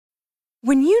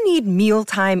When you need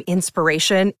mealtime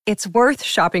inspiration, it's worth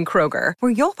shopping Kroger,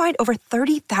 where you'll find over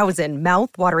 30,000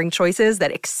 mouth-watering choices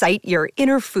that excite your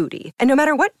inner foodie. And no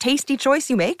matter what tasty choice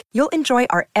you make, you'll enjoy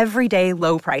our everyday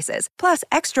low prices, plus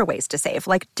extra ways to save,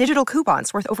 like digital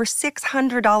coupons worth over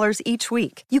 $600 each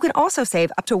week. You can also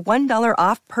save up to $1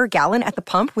 off per gallon at the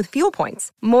pump with fuel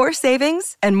points. More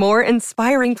savings and more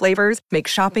inspiring flavors make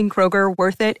shopping Kroger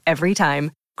worth it every time.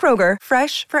 Kroger,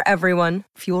 fresh for everyone.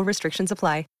 Fuel restrictions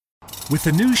apply. With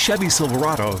the new Chevy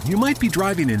Silverado, you might be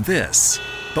driving in this.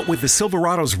 But with the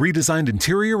Silverado's redesigned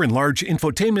interior and large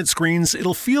infotainment screens,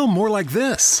 it'll feel more like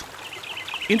this.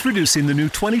 Introducing the new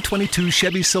 2022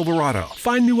 Chevy Silverado.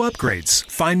 Find new upgrades.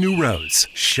 Find new roads.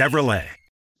 Chevrolet.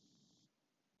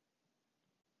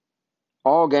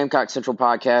 All Gamecock Central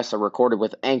podcasts are recorded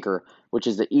with Anchor, which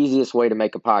is the easiest way to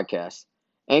make a podcast.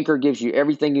 Anchor gives you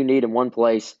everything you need in one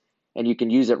place, and you can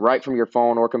use it right from your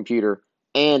phone or computer,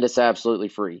 and it's absolutely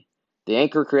free. The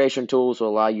Anchor creation tools will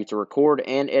allow you to record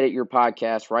and edit your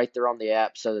podcast right there on the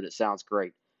app so that it sounds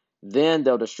great. Then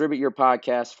they'll distribute your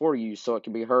podcast for you so it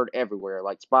can be heard everywhere,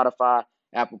 like Spotify,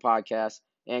 Apple Podcasts,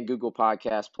 and Google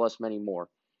Podcasts, plus many more.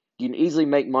 You can easily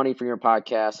make money from your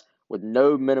podcast with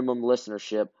no minimum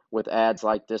listenership with ads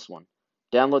like this one.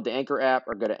 Download the Anchor app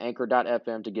or go to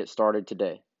anchor.fm to get started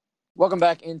today. Welcome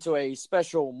back into a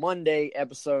special Monday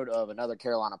episode of Another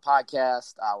Carolina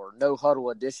Podcast, our no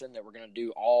huddle edition that we're going to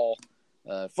do all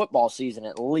football season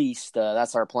at least.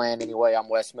 That's our plan anyway. I'm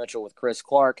Wes Mitchell with Chris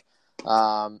Clark.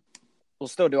 We'll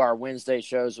still do our Wednesday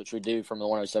shows, which we do from the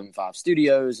 107.5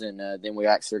 studios, and then we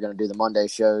actually are going to do the Monday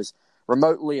shows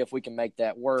remotely if we can make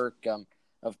that work.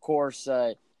 Of course,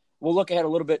 we'll look ahead a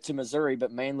little bit to Missouri,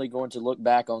 but mainly going to look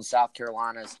back on South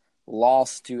Carolina's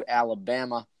loss to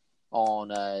Alabama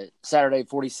on Saturday,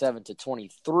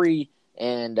 47-23.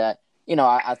 And,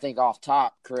 I think off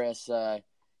top, Chris,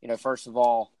 first of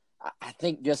all, I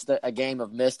think just a game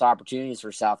of missed opportunities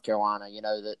for South Carolina.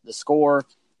 The score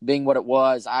being what it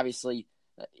was, obviously,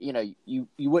 you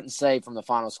wouldn't say from the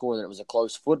final score that it was a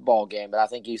close football game, but I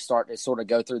think you start to sort of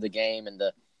go through the game and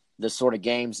the sort of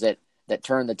games that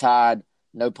turn the tide,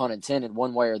 no pun intended,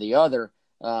 one way or the other.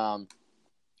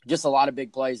 Just a lot of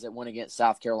big plays that went against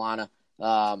South Carolina.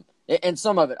 And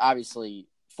some of it obviously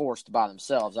forced by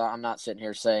themselves. I'm not sitting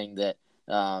here saying that,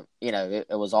 it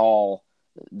was all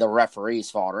the referee's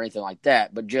fault or anything like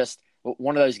that, but just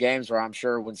one of those games where I'm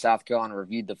sure when South Carolina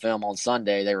reviewed the film on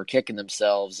Sunday, they were kicking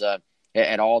themselves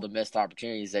at all the missed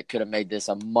opportunities that could have made this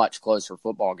a much closer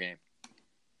football game.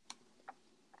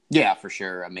 Yeah, for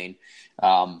sure. I mean,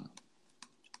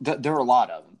 there are a lot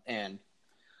of them. And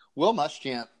Will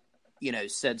Muschamp,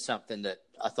 said something that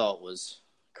I thought was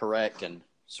correct and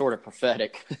sort of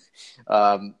prophetic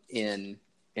in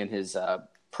his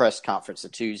press conference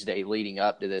of Tuesday leading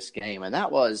up to this game. And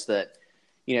that was that,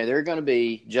 there are going to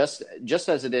be, just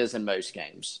as it is in most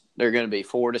games, there are going to be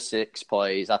 4 to 6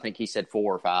 plays. I think he said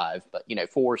 4 or 5, but,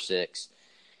 4 or 6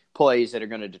 plays that are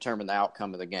going to determine the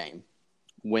outcome of the game.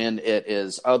 When it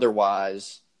is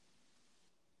otherwise,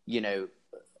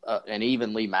 an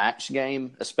evenly matched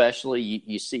game, especially,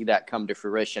 you see that come to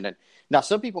fruition. And now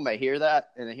some people may hear that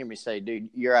and they hear me say, dude,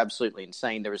 you're absolutely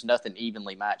insane. There was nothing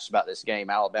evenly matched about this game.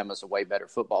 Alabama's a way better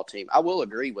football team. I will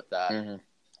agree with that. Mm-hmm.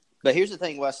 But here's the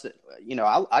thing, Wes, that,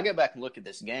 I go back and look at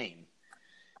this game.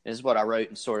 This is what I wrote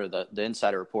in sort of the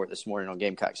insider report this morning on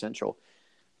Gamecock Central.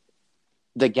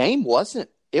 The game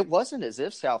wasn't as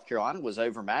if South Carolina was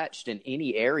overmatched in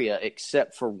any area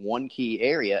except for one key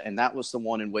area, and that was the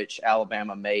one in which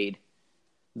Alabama made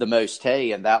the most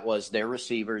hay, and that was their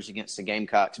receivers against the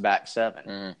Gamecocks back seven.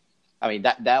 Mm. I mean,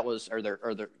 that was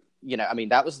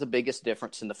that was the biggest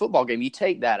difference in the football game. You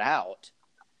take that out,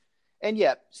 and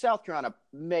yet South Carolina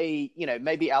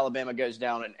maybe Alabama goes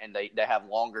down and they have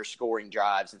longer scoring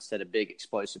drives instead of big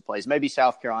explosive plays. Maybe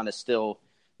South Carolina still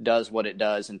does what it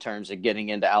does in terms of getting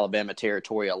into Alabama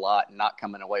territory a lot and not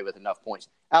coming away with enough points.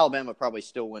 Alabama probably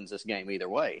still wins this game either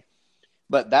way.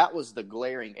 But that was the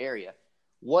glaring area.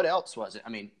 What else was it? I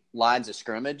mean, lines of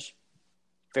scrimmage,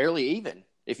 fairly even.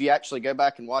 If you actually go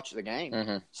back and watch the game,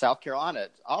 mm-hmm. South Carolina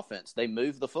offense, they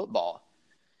moved the football.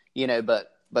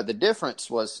 But the difference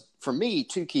was, for me,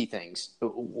 2 key things.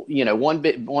 One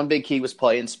big key was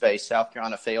play in space. South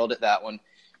Carolina failed at that one.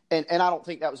 And I don't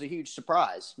think that was a huge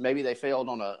surprise. Maybe they failed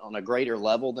on a greater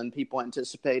level than people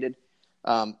anticipated.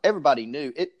 Everybody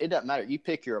knew it doesn't matter. You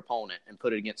pick your opponent and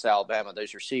put it against Alabama.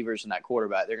 Those receivers and that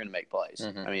quarterback, they're going to make plays.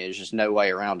 Mm-hmm. I mean, there's just no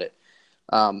way around it.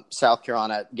 South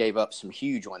Carolina gave up some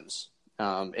huge ones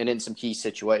and in some key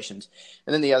situations.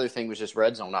 And then the other thing was just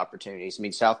red zone opportunities. I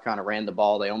mean, South Carolina ran the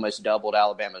ball. They almost doubled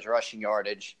Alabama's rushing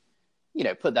yardage.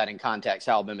 Put that in context,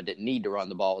 Alabama didn't need to run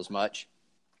the ball as much.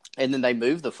 And then they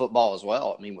move the football as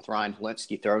well. I mean, with Ryan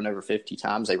Helinski throwing over 50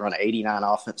 times, they run 89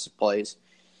 offensive plays.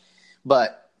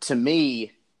 But to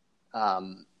me,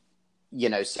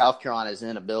 South Carolina's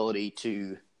inability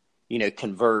to,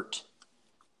 convert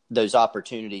those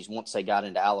opportunities once they got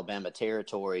into Alabama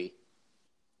territory,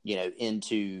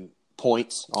 into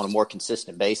points on a more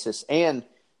consistent basis, and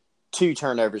 2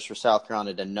 turnovers for South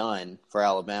Carolina to none for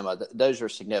Alabama, those are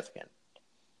significant.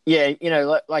 Yeah,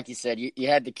 like you said, you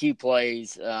had the key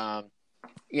plays, and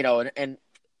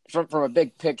from a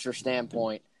big picture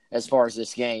standpoint, as far as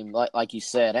this game, like you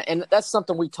said, and that's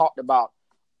something we talked about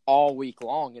all week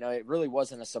long. It really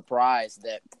wasn't a surprise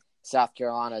that South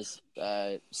Carolina's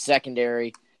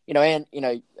secondary, and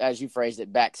as you phrased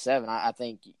it, back 7. I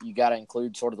think you got to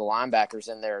include sort of the linebackers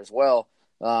in there as well,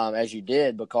 as you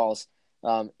did, because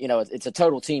it's a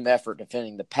total team effort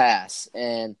defending the pass.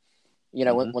 And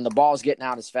when the ball's getting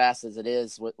out as fast as it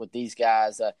is with these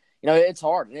guys, it's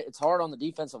hard. It's hard on the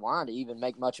defensive line to even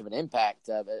make much of an impact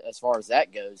as far as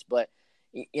that goes. But,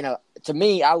 to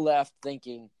me, I left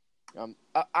thinking,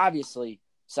 obviously,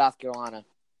 South Carolina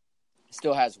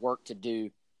still has work to do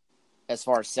as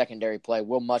far as secondary play.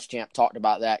 Will Muschamp talked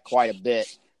about that quite a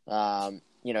bit,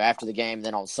 after the game,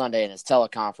 then on Sunday in his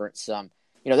teleconference.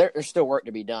 There's still work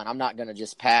to be done. I'm not going to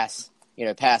just pass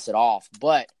it off.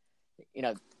 But,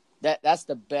 that's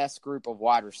the best group of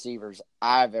wide receivers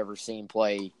I've ever seen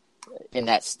play in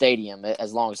that stadium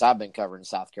as long as I've been covering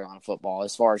South Carolina football,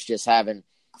 as far as just having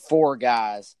 4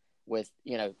 guys with,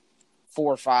 4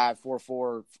 or 5, 4,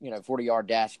 40-yard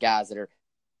dash guys that are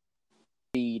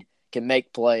speed, can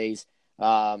make plays.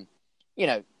 Tua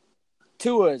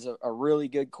is a really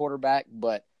good quarterback,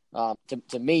 but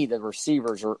to me, the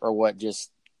receivers are what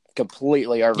just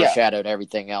completely overshadowed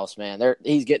everything else, man.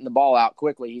 He's getting the ball out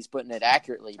quickly. He's putting it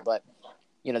accurately, but,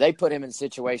 they put him in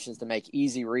situations to make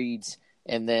easy reads.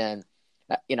 And then,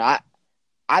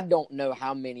 I don't know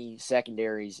how many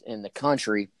secondaries in the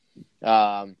country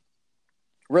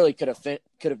really could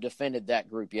have defended that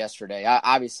group yesterday.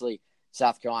 Obviously,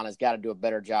 South Carolina's got to do a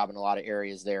better job in a lot of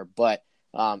areas there, but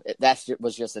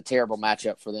was just a terrible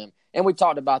matchup for them. And we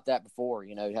talked about that before,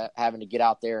 having to get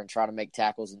out there and try to make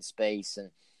tackles in space.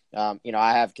 And,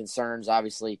 I have concerns,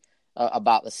 obviously,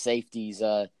 about the safeties,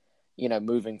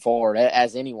 moving forward,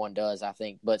 as anyone does, I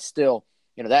think. But still,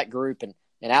 that group and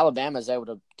Alabama is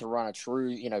able to run a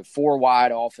true,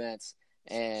 4-wide offense.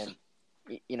 And,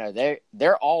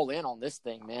 they're all in on this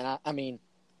thing, man. I mean,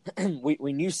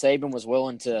 we knew Saban was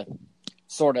willing to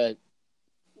sort of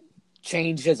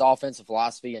change his offensive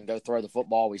philosophy and go throw the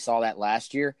football. We saw that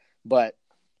last year. But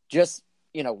just,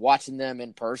 watching them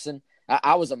in person,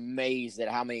 I was amazed at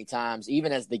how many times,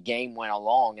 even as the game went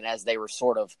along and as they were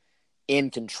sort of in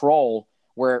control,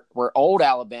 where old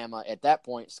Alabama at that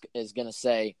point is going to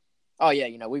say, oh yeah,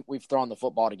 we've thrown the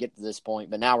football to get to this point,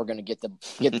 but now we're going to get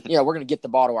we're going to get the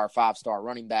ball to our 5-star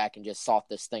running back and just soft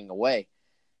this thing away.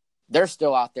 They're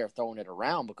still out there throwing it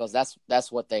around because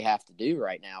that's what they have to do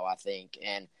right now, I think.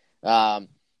 And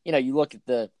you look at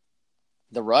the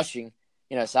rushing.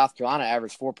 South Carolina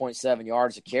averaged 4.7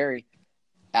 yards a carry.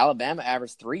 Alabama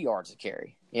averaged 3 yards a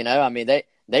carry. I mean,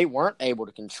 they weren't able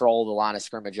to control the line of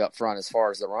scrimmage up front as far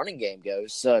as the running game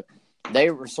goes. So they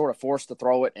were sort of forced to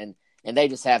throw it, and they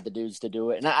just have the dudes to do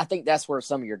it. And I think that's where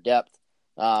some of your depth,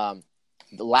 the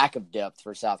lack of depth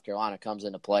for South Carolina comes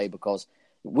into play, because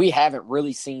we haven't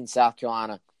really seen South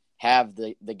Carolina have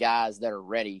the guys that are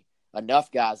ready, enough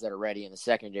guys that are ready in the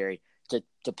secondary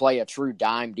to play a true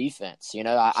dime defense.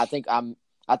 I think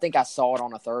I saw it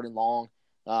on a 3rd and long,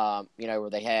 where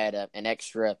they had an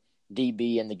extra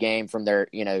DB in the game from their,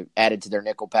 added to their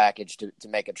nickel package to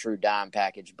make a true dime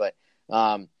package. But,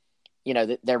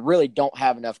 they really don't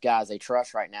have enough guys they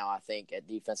trust right now, I think, at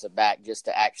defensive back, just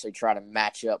to actually try to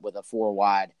match up with a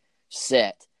 4-wide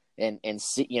set and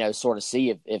see, sort of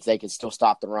see if they could still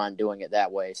stop the run doing it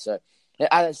that way. So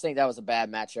I just think that was a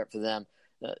bad matchup for them.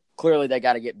 Clearly they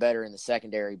got to get better in the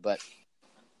secondary, but,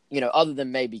 other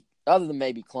than maybe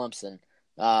Clemson,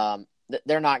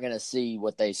 they're not going to see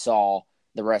what they saw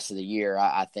the rest of the year,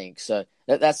 I think. So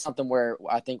that's something where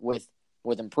I think with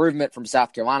improvement from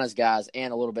South Carolina's guys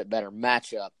and a little bit better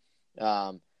matchup,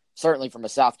 certainly from a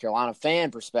South Carolina fan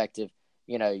perspective,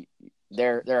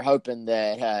 they're hoping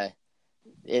that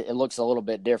it looks a little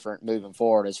bit different moving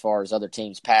forward as far as other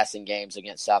teams' passing games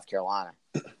against South Carolina.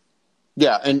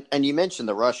 Yeah, and you mentioned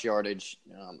the rush yardage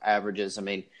averages. I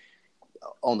mean,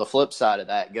 on the flip side of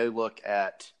that, go look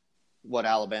at what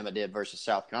Alabama did versus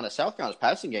South Carolina. South Carolina's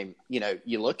passing game,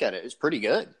 you look at it, it's pretty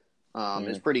good. It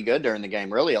was pretty good during the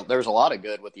game. Really, there's a lot of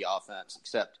good with the offense,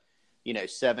 except,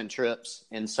 7 trips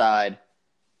inside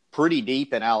pretty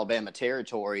deep in Alabama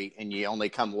territory, and you only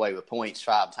come away with points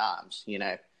 5 times,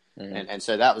 and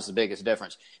so that was the biggest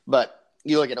difference. But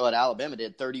you look at what Alabama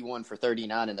did, 31 for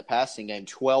 39 in the passing game,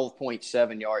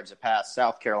 12.7 yards a pass.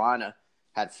 South Carolina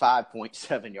had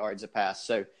 5.7 yards a pass.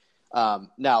 So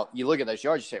now you look at those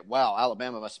yards, you say, wow,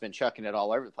 Alabama must have been chucking it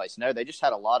all over the place. No, they just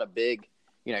had a lot of big,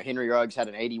 Henry Ruggs had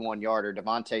an 81-yarder.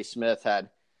 Devontae Smith had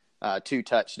 2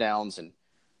 touchdowns and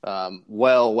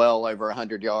well over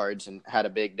 100 yards and had a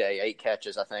big day, 8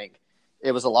 catches, I think.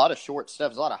 It was a lot of short stuff. It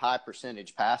was a lot of high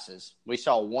percentage passes. We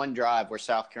saw one drive where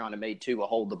South Carolina made 2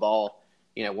 hold the ball.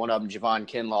 One of them, Javon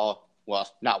Kinlaw, well,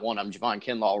 not one of them, Javon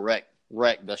Kinlaw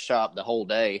wrecked the shop the whole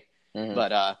day. Mm-hmm.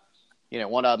 But,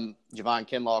 one of them, Javon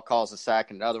Kinlaw calls a sack,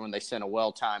 and another one, they sent a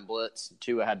well-timed blitz.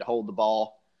 Tua had to hold the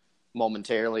ball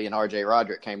momentarily, and R.J.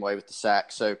 Roderick came away with the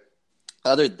sack. So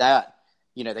other than that,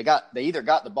 they either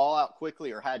got the ball out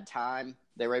quickly or had time.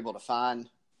 They were able to find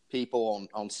people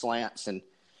on slants, and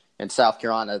South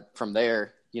Carolina from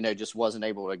there, just wasn't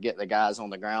able to get the guys on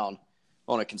the ground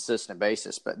on a consistent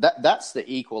basis. But that's the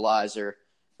equalizer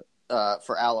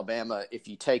for Alabama if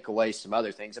you take away some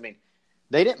other things. I mean,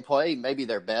 they didn't play maybe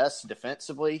their best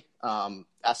defensively. I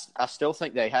still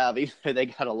think they have, even though they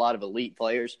got a lot of elite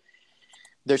players.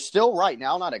 They're still right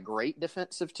now not a great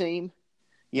defensive team.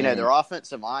 Their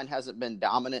offensive line hasn't been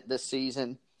dominant this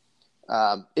season.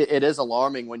 It is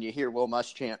alarming when you hear Will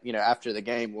Muschamp, after the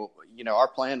game, our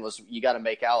plan was you got to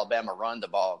make Alabama run the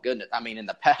ball. Goodness, I mean, in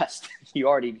the past, you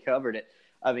already covered it.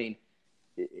 I mean,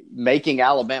 making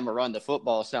Alabama run the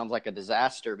football sounds like a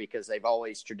disaster because they've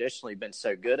always traditionally been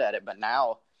so good at it. But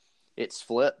now it's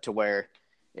flipped to where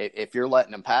if you're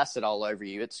letting them pass it all over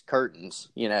you, it's curtains,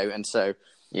 And so,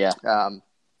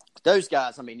 those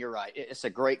guys, I mean, you're right. It's a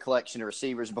great collection of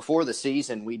receivers. Before the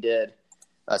season, we did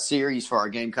a series for our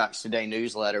Gamecocks Today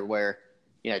newsletter where,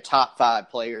 top 5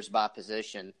 players by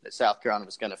position that South Carolina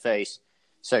was going to face.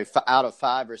 So out of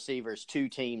 5 receivers, 2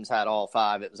 teams had all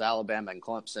 5. It was Alabama and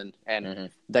Clemson. And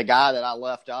the guy that I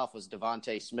left off was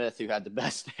Devontae Smith, who had the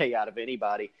best day out of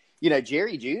anybody.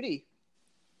 Jerry Jeudy,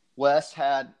 Wes,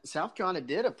 South Carolina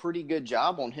did a pretty good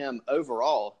job on him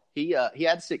overall. He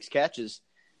had 6 catches.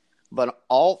 But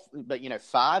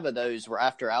 5 of those were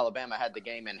after Alabama had the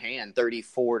game in hand,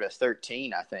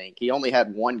 34-13, I think. He only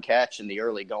had 1 catch in the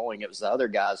early going. It was the other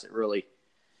guys that really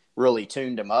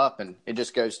tuned him up, and it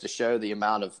just goes to show the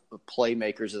amount of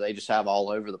playmakers that they just have all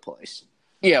over the place.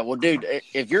 Yeah, well, dude,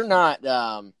 if you're not,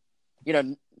 not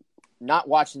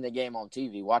watching the game on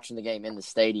TV, watching the game in the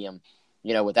stadium,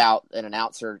 without an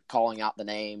announcer calling out the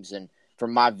names, and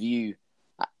from my view,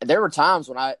 there were times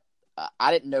when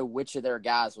I didn't know which of their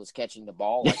guys was catching the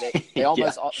ball. Like they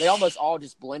almost all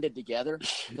just blended together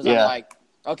because I'm like,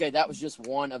 okay, that was just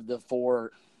one of the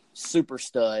 4 super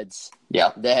studs.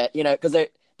 Yeah. That because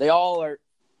they all are,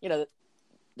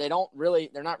 they're not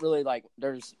really like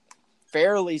there's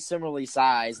fairly similarly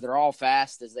sized. They're all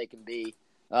fast as they can be.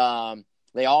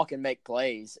 They all can make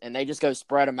plays, and they just go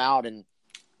spread them out. And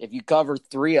if you cover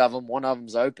 3 of them, one of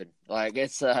them's open. Like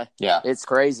it's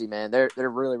crazy, man. They're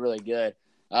really really good.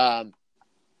 All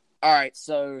right,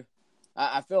 so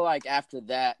I feel like after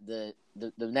that, the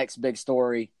next big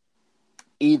story,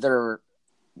 either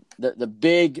the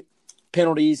big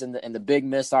penalties and the big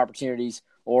missed opportunities,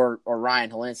 or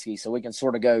Ryan Hilinski. So we can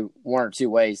sort of go one or two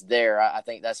ways there. I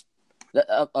think that's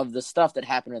of the stuff that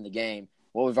happened in the game.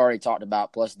 What we've already talked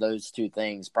about, plus those 2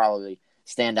 things, probably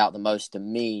stand out the most to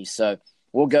me. So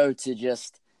we'll go to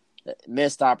just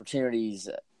missed opportunities.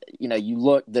 You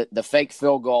look the fake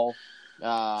field goal.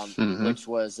 Which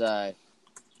was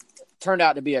turned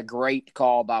out to be a great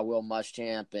call by Will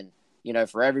Muschamp. And,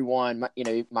 for everyone,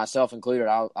 myself included,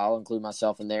 I'll include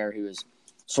myself in there, who has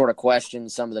sort of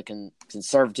questioned some of the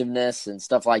conservativeness and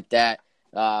stuff like that.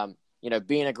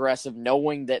 Being aggressive,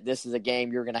 knowing that this is a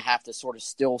game you're going to have to sort of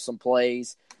steal some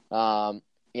plays,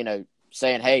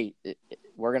 saying, hey,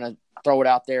 we're going to throw it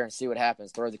out there and see what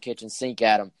happens, throw the kitchen sink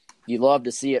at them. You love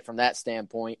to see it from that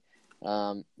standpoint.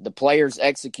 The players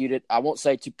execute it, I won't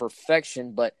say to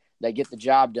perfection, but they get the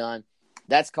job done.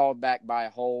 That's called back by a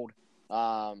hold.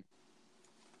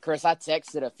 Chris, I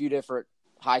texted a few different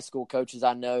high school coaches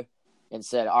I know and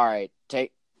said, all right,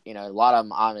 take, a lot of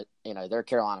them, they're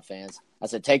Carolina fans. I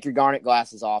said, take your garnet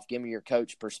glasses off. Give me your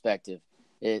coach perspective.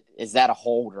 Is that a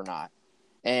hold or not?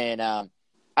 And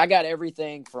I got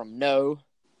everything from no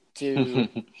to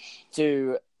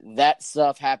that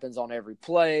stuff happens on every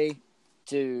play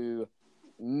to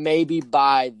maybe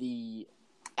by the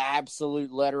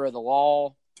absolute letter of the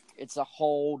law, it's a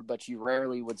hold, but you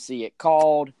rarely would see it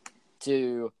called,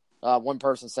 to one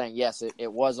person saying, yes,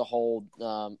 it was a hold,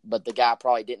 but the guy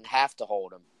probably didn't have to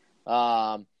hold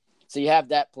him. So you have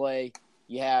that play.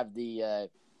 You have the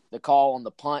call on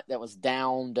the punt that was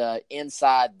downed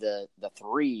inside the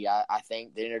 3, I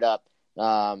think. That ended up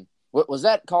was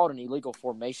that called an illegal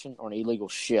formation or an illegal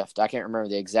shift? I can't remember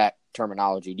the exact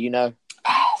terminology. Do you know?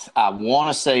 I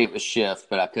want to say it was shift,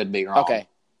 but I could be wrong. Okay.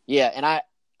 Yeah, and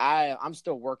I'm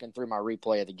still working through my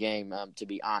replay of the game, to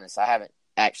be honest. I haven't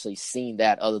actually seen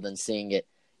that other than seeing it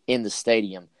in the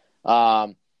stadium.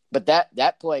 But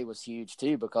that play was huge,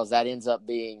 too, because that ends up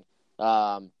being,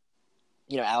 Alabama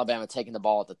taking the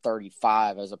ball at the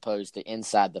 35 as opposed to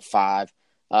inside the 5.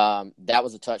 That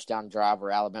was a touchdown drive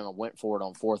where Alabama went for it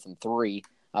on 4th and 3,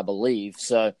 I believe.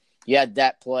 So you had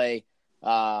that play.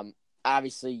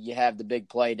 Obviously, you have the big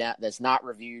play that's not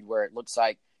reviewed where it looks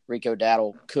like Rico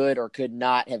Dowdle could or could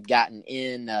not have gotten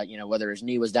in, whether his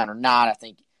knee was down or not. I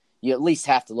think you at least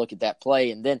have to look at that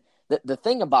play. And then the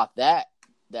thing about that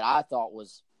I thought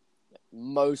was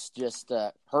most just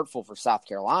hurtful for South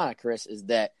Carolina, Chris, is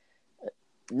that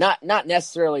not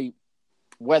necessarily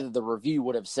whether the review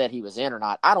would have said he was in or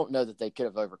not. I don't know that they could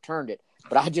have overturned it,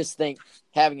 but I just think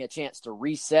having a chance to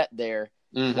reset there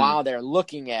while they're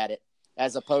looking at it,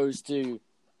 as opposed to,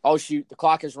 oh, shoot, the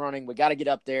clock is running, we got to get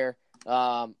up there,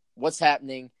 what's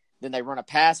happening? Then they run a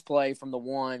pass play from the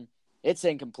 1, it's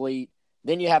incomplete.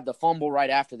 Then you have the fumble right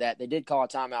after that. They did call a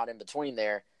timeout in between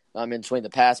there, in between the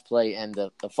pass play and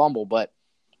the fumble, but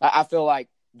I feel like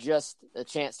just a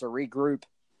chance to regroup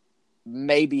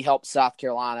maybe help South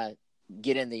Carolina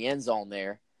get in the end zone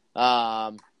there.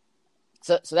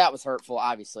 So that was hurtful,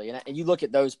 obviously. And you look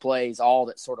at those plays, all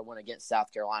that sort of went against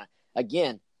South Carolina.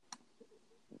 Again,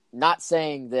 not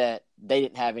saying that they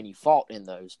didn't have any fault in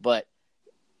those, but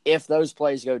if those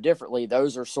plays go differently,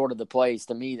 those are sort of the plays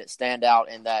to me that stand out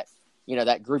in that,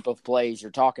 that group of plays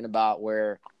you're talking about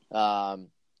where,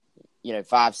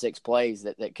 5-6 plays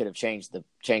that could have changed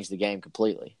the game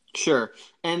completely. Sure.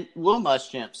 And Will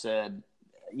Muschamp said,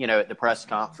 at the press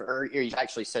conference, or he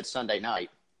actually said Sunday night,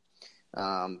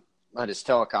 at his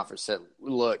teleconference, said,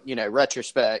 look,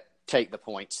 retrospect, take the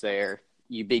points there.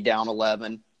 You be down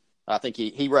 11. I think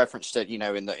he referenced it,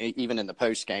 even in the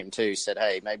post game too, said,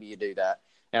 hey, maybe you do that.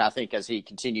 And I think as he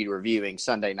continued reviewing,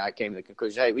 Sunday night came to the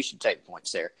conclusion, hey, we should take the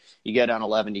points there. You go down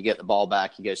 11, you get the ball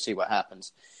back, you go see what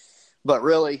happens. But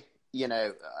really,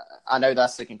 I know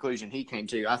that's the conclusion he came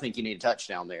to. I think you need a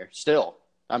touchdown there. Still.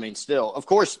 Of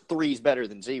course, 3 is better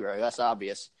than 0. That's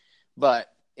obvious. But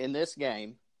in this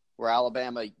game where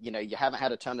Alabama, you haven't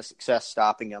had a ton of success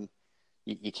stopping them,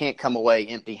 you can't come away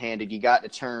empty-handed. You got to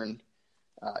turn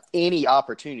any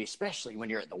opportunity, especially when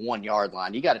you're at the 1-yard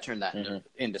line, you got to turn that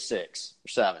into 6 or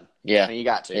 7. Yeah. You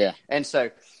got to. Yeah. And so,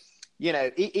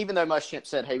 even though Muschamp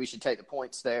said, hey, we should take the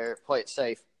points there, play it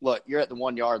safe, look, you're at the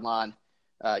 1-yard line.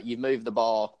 You've moved the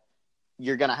ball.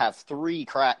 You're going to have 3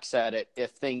 cracks at it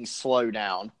if things slow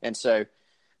down. And so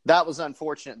that was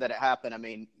unfortunate that it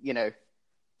happened.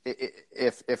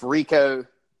 If Rico,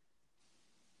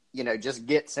 just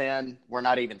gets in, we're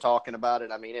not even talking about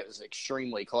it. It was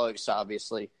extremely close,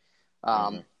 obviously.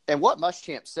 And what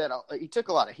Muschamp said, he took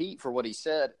a lot of heat for what he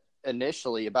said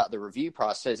initially about the review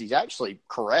process. He's actually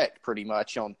correct pretty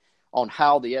much on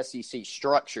how the SEC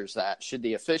structures that. Should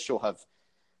the official have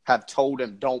told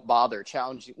him don't bother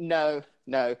challenging? No.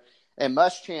 And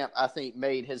Muschamp, I think,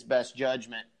 made his best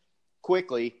judgment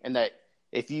quickly, and that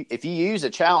if you use a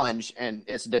challenge and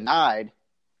it's denied,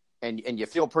 and you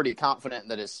feel pretty confident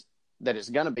that it's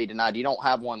going to be denied, you don't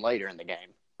have one later in the game,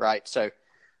 right? So,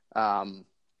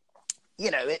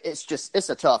 it's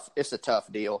a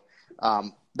tough deal.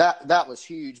 That was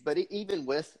huge, but even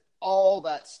with all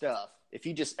that stuff, if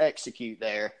you just execute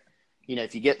there.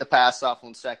 If you get the pass off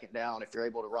on 2nd down, if you're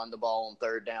able to run the ball on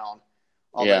 3rd down,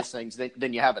 all those things,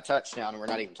 then you have a touchdown, and we're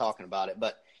not even talking about it.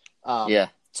 But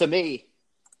to me,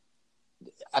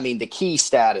 the key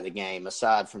stat of the game,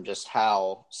 aside from just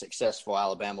how successful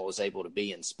Alabama was able to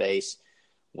be in space,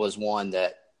 was one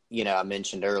that, I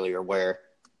mentioned earlier where,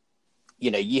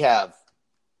 you have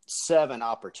 7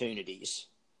 opportunities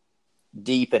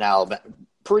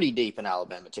pretty deep in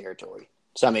Alabama territory.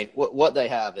 So, what they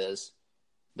have is,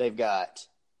 they've got,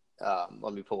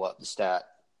 let me pull up the stat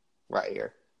right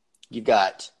here. You've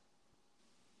got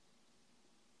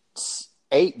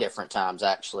 8 different times,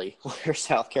 actually, where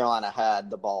South Carolina had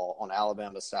the ball on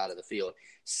Alabama's side of the field.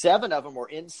 7 of them were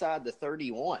inside the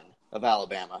 31 of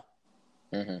Alabama.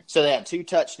 So they had 2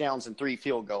 touchdowns and 3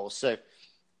 field goals. So,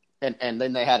 and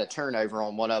then they had a turnover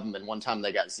on one of them, and one time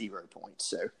they got 0 points.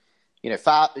 So,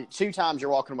 2 times you're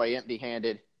walking away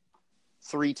empty-handed.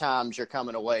 3 times you're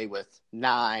coming away with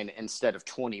 9 instead of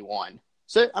 21.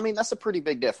 So, that's a pretty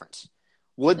big difference.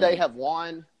 Would they have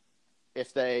won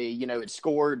if they, had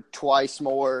scored twice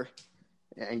more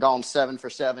and gone 7 for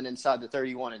 7 inside the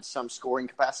 31 in some scoring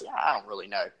capacity? I don't really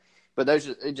know. But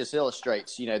it just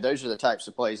illustrates, those are the types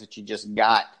of plays that you just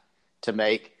got to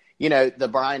make. The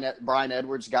Brian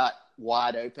Edwards got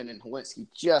wide open and Helinski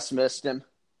just missed him.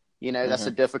 That's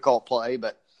a difficult play,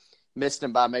 but missed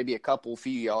him by maybe a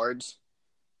few yards.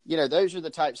 Those are the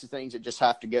types of things that just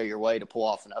have to go your way to pull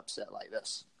off an upset like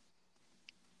this.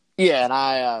 Yeah,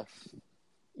 and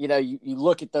you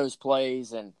look at those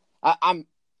plays, and I'm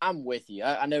with you.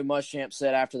 I know Muschamp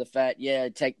said after the fact, yeah,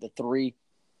 take the 3,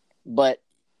 but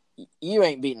you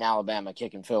ain't beating Alabama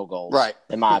kicking field goals, right?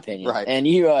 In my opinion, right. And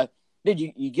you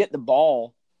get the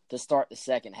ball to start the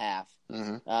second half.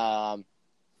 Mm-hmm.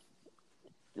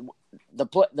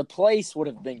 The place would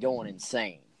have been going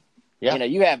insane. Yeah.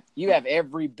 You have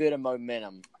every bit of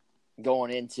momentum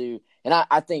going into, and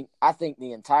I think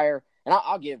the entire, and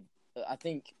I'll give, I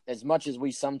think as much as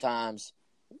we sometimes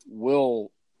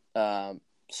will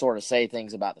sort of say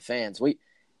things about the fans,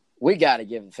 we got to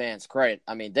give the fans credit.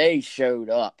 I mean, they showed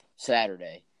up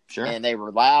Saturday, sure, and they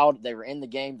were loud. They were in the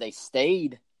game. They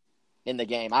stayed in the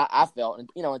game. I felt,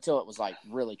 until it was like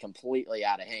really completely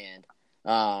out of hand.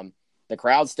 The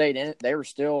crowd stayed in it. They were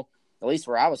still, at least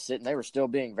where I was sitting, they were still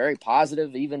being very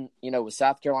positive, even, with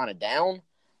South Carolina down.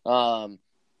 I'll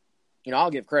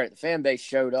give credit. The fan base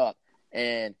showed up.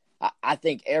 And I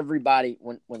think everybody,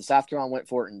 when South Carolina went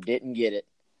for it and didn't get it,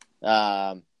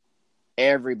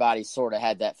 everybody sort of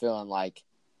had that feeling like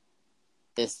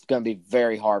it's going to be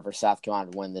very hard for South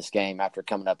Carolina to win this game after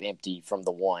coming up empty from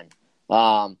the 1.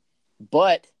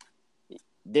 But,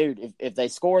 dude, if they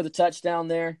score the touchdown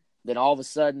there, then all of a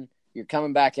sudden you're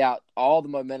coming back out. All the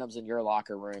momentum's in your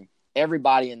locker room.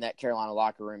 Everybody in that Carolina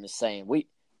locker room is saying, we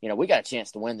got a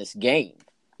chance to win this game.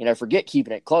 Forget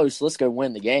keeping it close. Let's go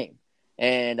win the game.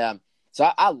 And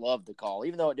so I love the call.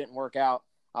 Even though it didn't work out,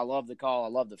 I love the call. I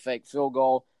love the fake field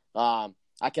goal. I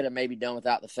could have maybe done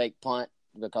without the fake punt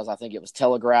because I think it was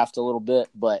telegraphed a little bit.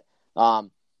 But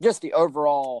just the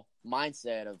overall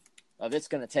mindset of it's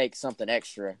going to take something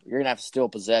extra. You're going to have to steal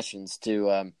possessions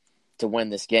to win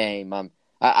this game.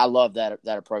 I love that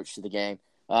approach to the game.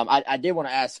 I did want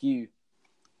to ask you,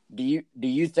 do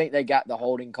you think they got the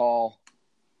holding call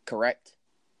correct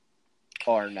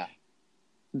or no?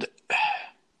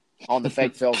 On the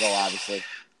fake field goal, obviously.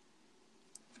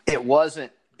 It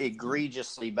wasn't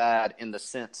egregiously bad in the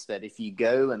sense that if you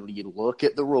go and you look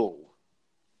at the rule,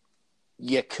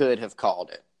 you could have called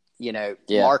it.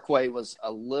 Markway was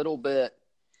a little bit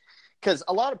 – because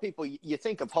a lot of people, you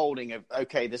think of holding of,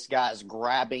 okay, this guy's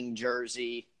grabbing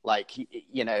jersey, like,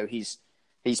 he's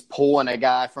pulling a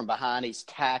guy from behind, he's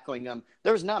tackling him.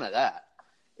 There's none of that.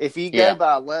 If you go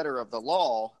by letter of the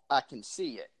law, I can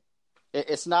see it.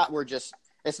 It's not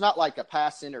like a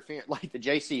pass interference, like the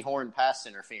J.C. Horn pass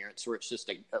interference, where it's just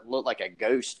it looked like a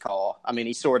ghost call. I mean,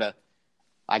 he sort of,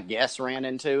 I guess, ran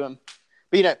into him.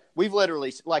 But, we've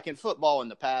literally, like in football in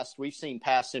the past, we've seen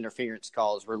pass interference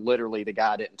calls where literally the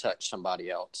guy didn't touch somebody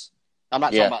else. I'm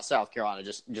not talking about South Carolina,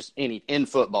 just in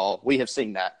football. We have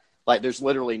seen that. Like, there's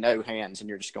literally no hands, and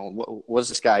you're just going, what is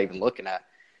this guy even looking at?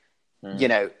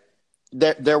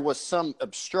 There was some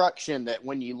obstruction that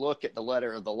when you look at the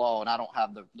letter of the law, and I don't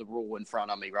have the rule in front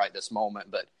of me right this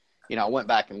moment, but, I went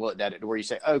back and looked at it where you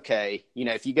say, okay,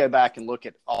 if you go back and look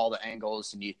at all the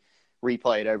angles and you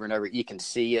replay it over and over, you can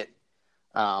see it.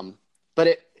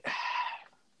 But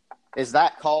is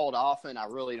that called often? I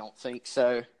really don't think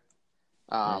so.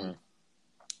 I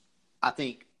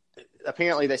think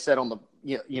apparently they said on the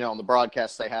on the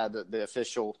broadcast they had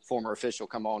the former official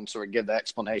come on and sort of give the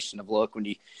explanation of, look, when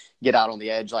you get out on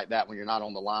the edge like that, when you're not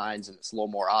on the lines and it's a little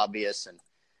more obvious and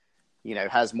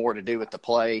has more to do with the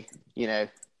play. And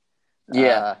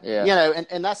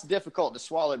that's difficult to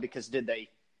swallow because did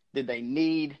they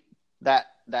need that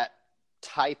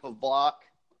type of block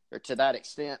or to that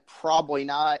extent? Probably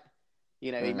not.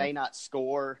 He may not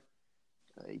score.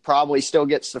 He probably still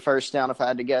gets the first down if I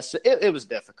had to guess. It was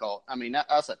difficult. I mean,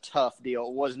 that's a tough deal.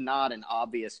 It was not an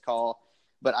obvious call,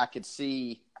 but I could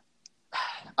see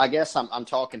 – I guess I'm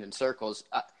talking in circles.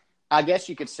 I guess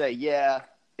you could say,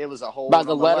 it was a hold. By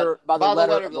the letter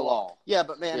of the law. Yeah,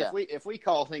 but, man, if we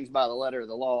call things by the letter of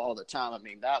the law all the time, I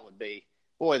mean, that would be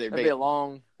 – boy, there'd be a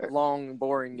long,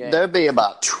 boring game. There'd be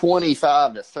about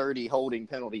 25 to 30 holding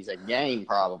penalties a game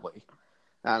probably.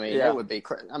 I mean, it would be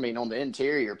 – I mean, on the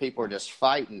interior, people are just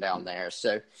fighting down there.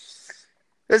 So,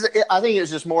 I think it was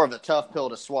just more of a tough pill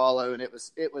to swallow, and it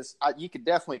was you could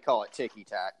definitely call it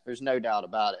ticky-tack. There's no doubt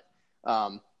about it.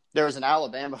 There was an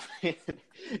Alabama fan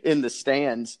in the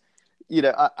stands.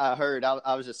 I heard –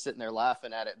 I was just sitting there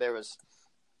laughing at it. There was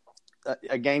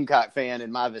a Gamecock fan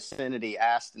in my vicinity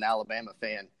asked an Alabama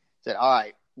fan, said, all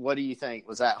right, what do you think?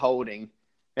 Was that holding?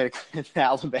 And the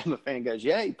Alabama fan goes,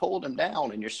 yeah, he pulled him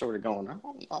down. And you're sort of going, I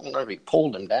don't know if he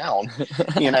pulled him down,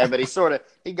 but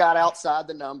he got outside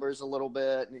the numbers a little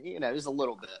bit, just a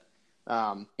little bit.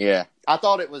 Yeah. I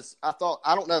don't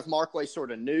know if Markway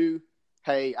sort of knew,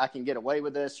 hey, I can get away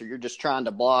with this, or you're just trying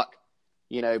to block,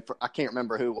 I can't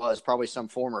remember who it was, probably some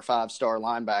former 5-star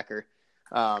linebacker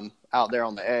out there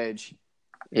on the edge.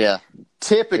 Yeah.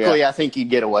 Typically, I think you'd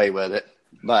get away with it,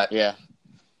 but yeah.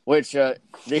 Which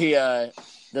the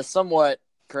somewhat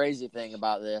crazy thing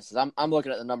about this is I'm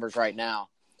looking at the numbers right now.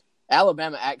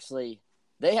 Alabama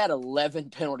they had 11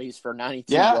 penalties for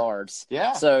 92 yards.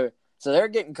 Yeah. So they're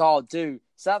getting called too.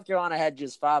 South Carolina had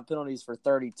just 5 penalties for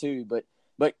 32, but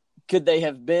could they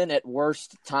have been at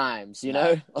worst times?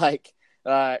 Like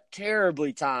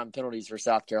terribly timed penalties for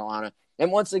South Carolina.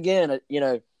 And once again,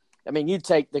 you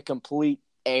take the complete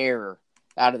air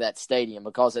out of that stadium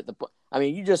because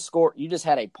you just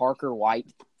had a Parker White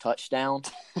touchdown.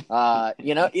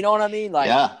 You know what I mean?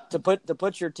 Like to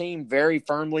put your team very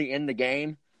firmly in the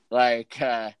game. Like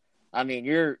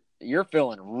you're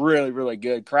feeling really, really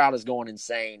good. Crowd is going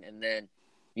insane, and then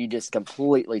you just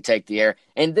completely take the air.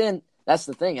 And then that's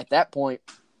the thing. At that point,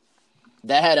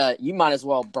 you might as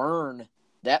well burn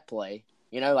that play.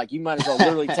 You might as well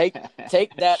literally take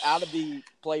that out of the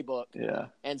playbook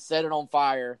and set it on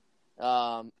fire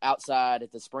outside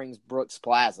at the Springs Brooks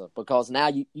Plaza, because now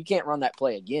you can't run that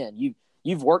play again.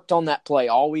 You've worked on that play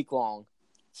all week long,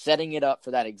 setting it up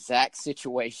for that exact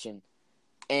situation,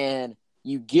 and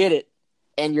you get it,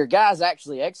 and your guys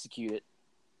actually execute it,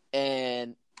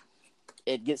 and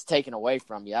it gets taken away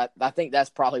from you. I think that's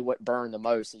probably what burned the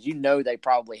most, is they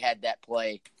probably had that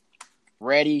play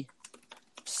ready,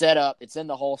 set up, it's in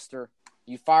the holster,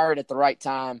 you fire it at the right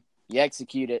time, you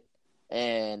execute it,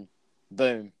 and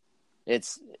boom.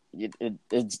 It's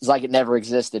like it never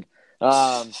existed.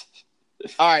 All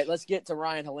right, let's get to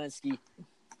Ryan Hilinski.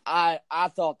 I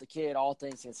thought the kid, all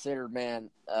things considered, man,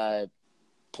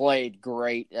 played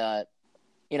great.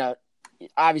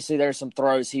 Obviously there's some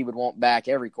throws he would want back.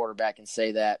 Every quarterback can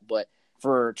say that. But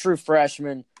for a true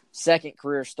freshman, second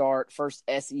career start, first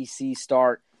SEC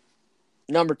start,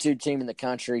 number 2 team in the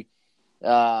country,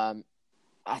 I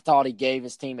thought he gave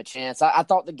his team a chance. I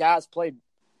thought the guys played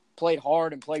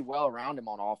hard and played well around him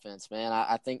on offense, man.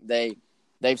 I think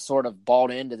they've sort of bought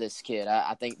into this kid.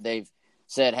 I think they've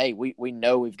said, hey, we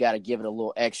know we've got to give it a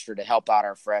little extra to help out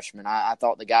our freshmen. I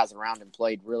thought the guys around him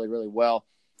played really, really well.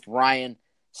 Ryan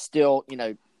still,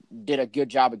 did a good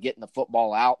job of getting the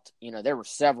football out. There were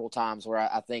several times where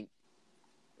I think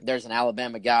there's an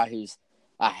Alabama guy who's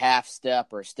a half step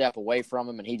or a step away from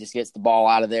him, and he just gets the ball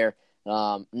out of there.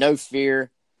 No fear.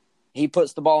 He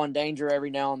puts the ball in danger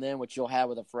every now and then, which you'll have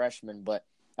with a freshman. But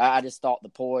I just thought the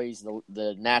poise,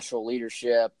 the natural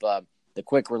leadership, the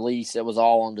quick release, it was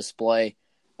all on display.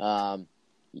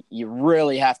 You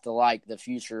really have to like the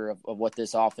future of what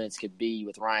this offense could be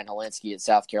with Ryan Hilinski at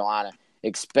South Carolina,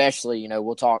 especially,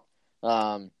 we'll talk,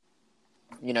 some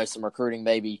recruiting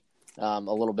maybe a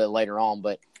little bit later on.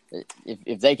 But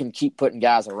if they can keep putting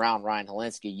guys around Ryan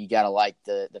Hilinski, you got to like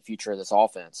the future of this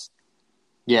offense.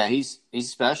 Yeah, he's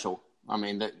special.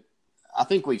 I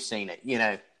think we've seen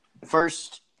it.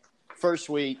 First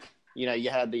week, you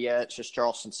had it's just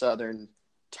Charleston Southern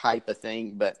type of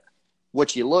thing. But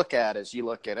what you look at is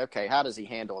okay, how does he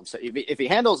handle himself? If he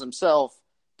handles himself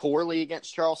poorly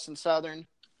against Charleston Southern,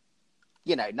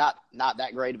 not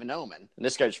that great of an omen. And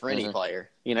this goes for any player,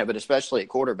 but especially at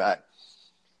quarterback.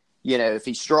 If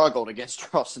he struggled against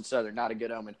Charleston Southern, not a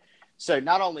good omen. So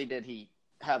not only did he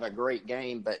have a great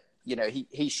game, but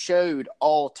he showed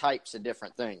all types of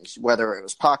different things, whether it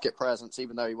was pocket presence,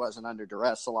 even though he wasn't under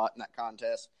duress a lot in that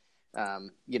contest.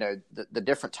 The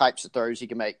different types of throws he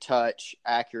can make, touch,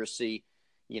 accuracy.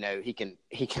 He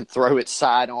can throw it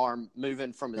sidearm,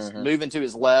 moving to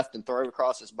his left and throw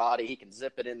across his body. He can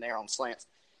zip it in there on slants.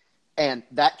 And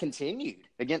that continued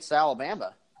against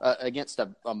Alabama, against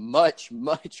a much,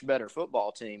 much better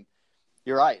football team.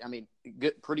 You're right.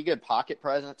 Pretty good pocket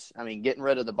presence. Getting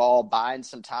rid of the ball, buying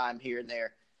some time here and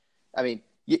there.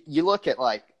 You look at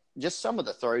just some of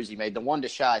the throws he made. The one to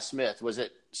Shi Smith, was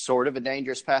it sort of a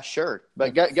dangerous pass? Sure.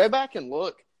 But go back and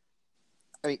look.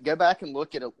 Go back and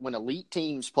look at when elite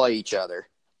teams play each other,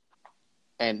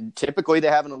 and typically they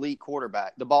have an elite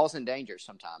quarterback. The ball's in danger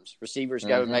sometimes. Receivers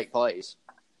go and make plays.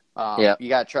 You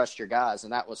got to trust your guys,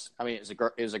 and that was. It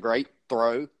was a great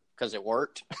throw because it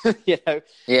worked. And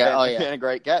a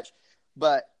great catch.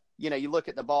 But you look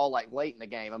at the ball late in the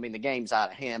game. The game's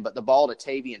out of hand, but the ball to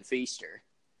Tavian Feaster,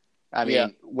 I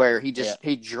mean, where he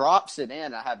he drops it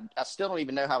in. I still don't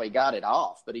even know how he got it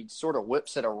off, but he sort of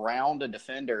whips it around a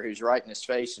defender who's right in his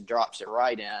face and drops it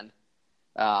right in.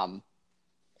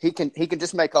 He can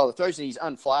just make all the throws, and he's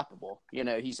unflappable. You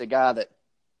know, he's a guy that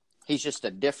he's just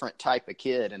a different type of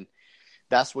kid, and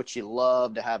that's what you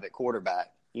love to have at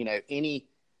quarterback. You know,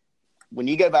 when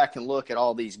you go back and look at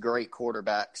all these great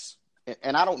quarterbacks,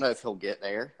 and I don't know if he'll get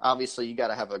there. Obviously, you got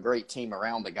to have a great team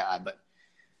around the guy, but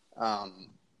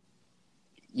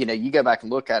you know, you go back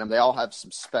and look at them, they all have some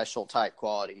special type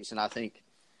qualities, and I think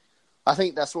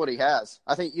that's what he has.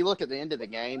 I think you look at the end of the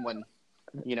game when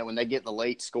they get the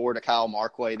late score to Kyle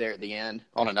Markway there at the end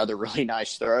on another really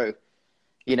nice throw,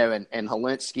 you know, and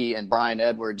Hilinski and Brian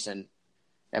Edwards and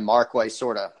Markway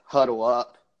sort of huddle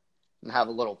up and have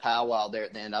a little powwow there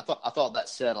at the end. I thought that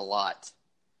said a lot,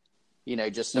 you know,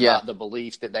 just about the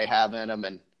belief that they have in them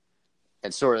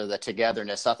and sort of the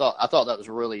togetherness. I thought that was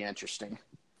really interesting.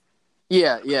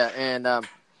 Yeah, and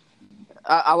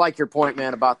I like your point,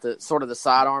 man, about the sort of the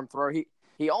sidearm throw.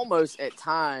 He almost at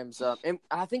times, and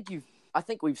I think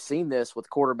we've seen this with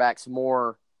quarterbacks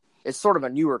more. It's sort of a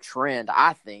newer trend,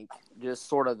 I think, just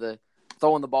sort of the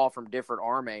throwing the ball from different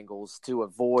arm angles to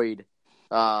avoid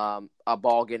a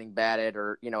ball getting batted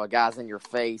or, you know, a guy's in your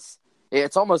face.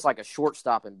 It's almost like a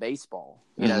shortstop in baseball,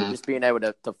 you know, just being able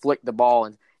to flick the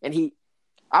ball. And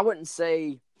I wouldn't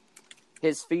say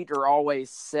his feet are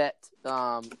always set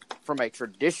from a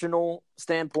traditional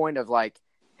standpoint of like,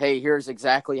 hey, here's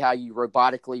exactly how you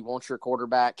robotically want your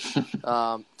quarterback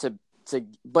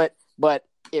but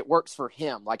it works for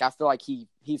him. Like, I feel like he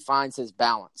finds his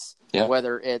balance,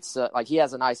 whether it's like he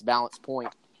has a nice balance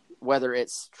point, whether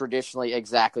it's traditionally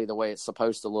exactly the way it's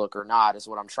supposed to look or not is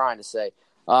what I'm trying to say.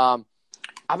 I've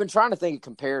been trying to think of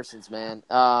comparisons, man.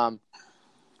 And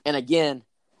again,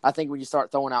 I think when you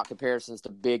start throwing out comparisons to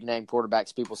big name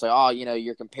quarterbacks, people say, oh, you know,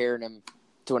 you're comparing him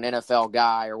to an NFL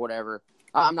guy or whatever.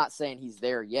 I'm not saying he's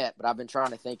there yet, but I've been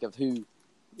trying to think of who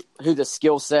the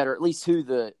skill set or at least who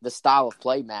the style of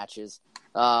play matches.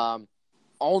 On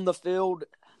the field,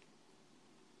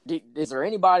 is there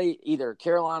anybody, either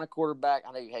Carolina quarterback,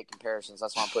 I know you hate comparisons,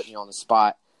 that's why I'm putting you on the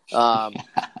spot,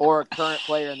 or a current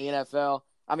player in the NFL?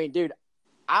 I mean, dude,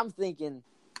 I'm thinking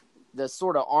the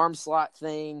sort of arm slot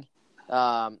thing,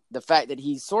 the fact that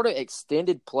he sort of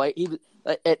extended play.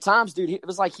 At times, dude, it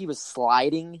was like he was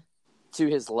sliding to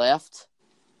his left,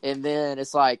 and then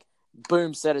it's like,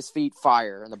 boom, set his feet,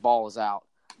 fire, and the ball is out.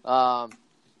 I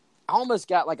almost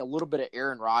got like a little bit of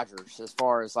Aaron Rodgers as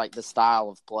far as like the style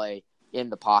of play in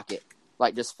the pocket,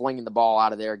 like just flinging the ball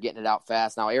out of there, getting it out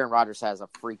fast. Now, Aaron Rodgers has a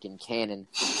freaking cannon.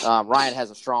 Ryan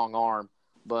has a strong arm,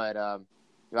 but I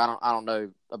don't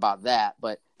know about that.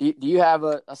 But do you have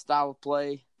a style of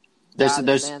play that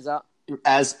stands out?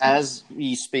 As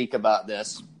you speak about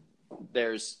this,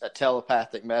 there's a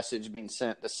telepathic message being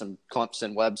sent to some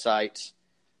Clemson websites.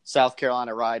 South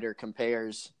Carolina writer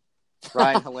compares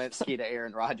Ryan Hilinski to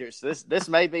Aaron Rodgers. This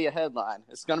may be a headline.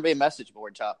 It's going to be a message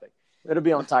board topic. It'll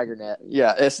be on TigerNet.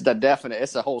 Yeah,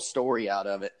 it's a whole story out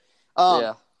of it.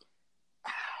 Yeah.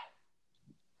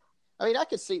 I mean, I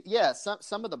could see,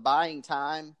 some of the buying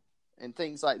time and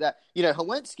things like that. You know,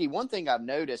 Hilinski, one thing I've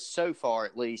noticed so far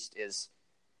at least is,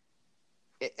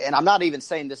 and I'm not even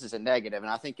saying this is a negative,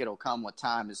 and I think it'll come with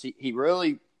time, is he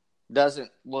really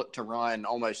doesn't look to run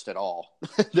almost at all.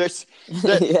 There's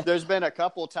been a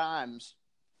couple times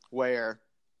where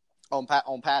on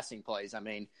passing plays, I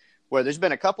mean, where there's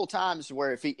been a couple times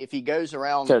where if he goes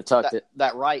around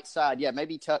that right side,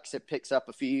 maybe tucks it, picks up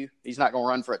a few. He's not going to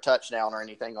run for a touchdown or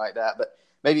anything like that, but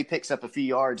maybe picks up a few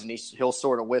yards and he'll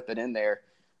sort of whip it in there.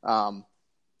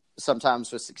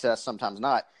 Sometimes with success, sometimes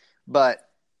not. But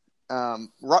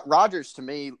Rodgers, to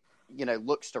me, you know,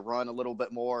 looks to run a little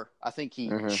bit more. I think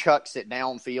he chucks it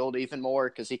downfield even more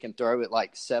because he can throw it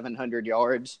like 700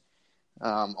 yards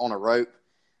on a rope.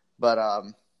 But I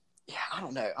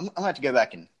don't know. I'm gonna have to go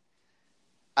back and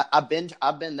I've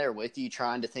been there with you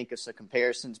trying to think of some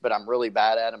comparisons, but I'm really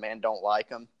bad at them and don't like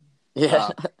them. Yeah,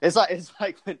 it's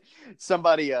like when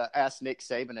somebody asked Nick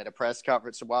Saban at a press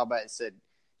conference a while back and said,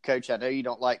 "Coach, I know you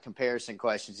don't like comparison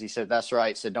questions." He said, "That's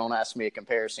right." So don't ask me a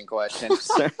comparison question.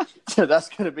 so that's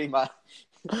going to be my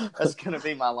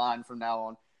line from now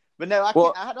on. But no,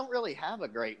 I don't really have a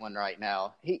great one right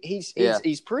now.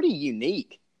 He's pretty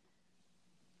unique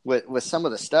with some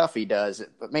of the stuff he does.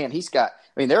 But man,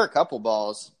 there are a couple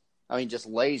balls. I mean, just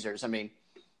lasers. I mean,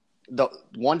 the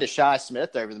one to Shi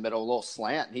Smith over the middle, a little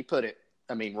slant, and he put it,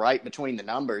 I mean, right between the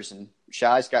numbers. And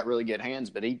Shi's got really good hands,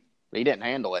 but he didn't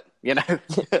handle it, you know?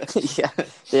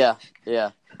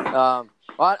 Yeah. Well,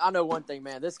 I know one thing,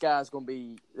 man. This guy's gonna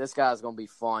be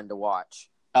fun to watch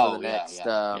for the next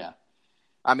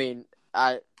I mean,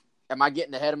 am I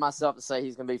getting ahead of myself to say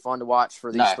he's going to be fun to watch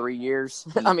for these No. 3 years?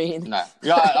 I mean, no.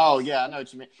 Yeah. Oh, yeah. I know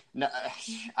what you mean. No,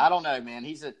 I don't know, man.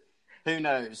 Who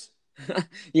knows?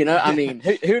 I mean,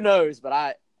 who knows? But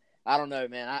I don't know,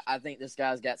 man. I think this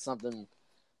guy's got something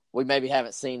we maybe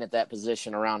haven't seen at that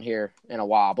position around here in a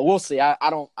while. But we'll see. I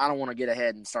don't want to get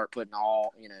ahead and start putting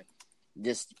all,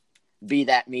 just be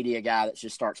that media guy that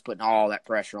just starts putting all that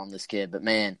pressure on this kid. But,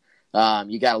 man,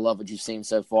 you got to love what you've seen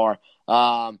so far.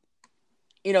 Some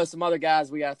other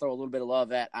guys we got to throw a little bit of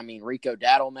love at. I mean, Rico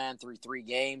Dowdle, man, through 3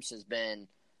 games has been,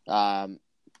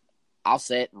 I'll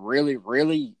say it, really,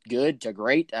 really good to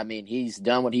great. I mean, he's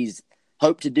done what he's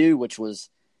hoped to do, which was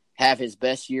have his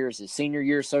best year as his senior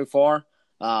year so far.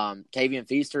 Kavian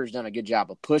Feaster has done a good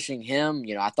job of pushing him.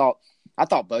 I thought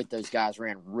both those guys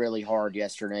ran really hard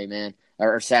yesterday, man,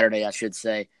 or Saturday, I should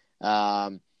say.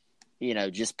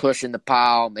 Just pushing the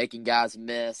pile, making guys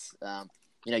miss.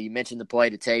 You mentioned the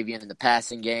play to Tavian in the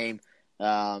passing game.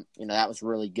 That was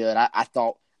really good. I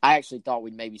actually thought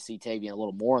we'd maybe see Tavian a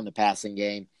little more in the passing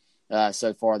game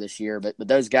so far this year, but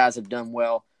those guys have done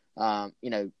well.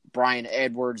 Brian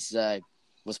Edwards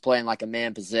was playing like a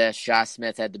man possessed. Shi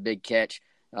Smith had the big catch.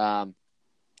 Kyle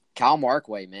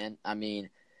Markway, man. I mean,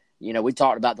 we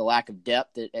talked about the lack of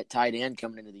depth at tight end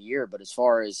coming into the year, but as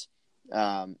far as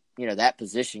that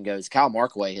position goes, Kyle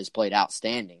Markway has played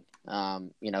outstanding.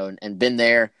 And been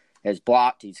there, has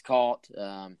blocked, he's caught.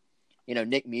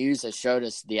 Nick Muse has showed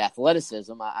us the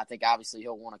athleticism. I think obviously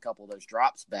he'll want a couple of those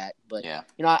drops back, but yeah.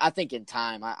 I think in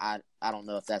time, I don't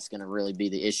know if that's going to really be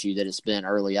the issue that it's been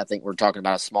early. I think we're talking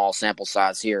about a small sample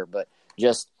size here, but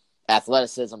just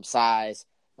athleticism, size,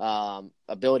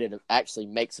 ability to actually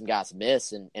make some guys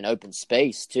miss in open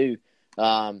space too.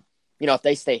 If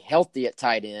they stay healthy at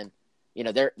tight end,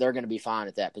 they're going to be fine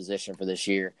at that position for this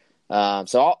year.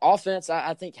 So offense,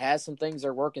 I think has some things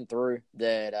they're working through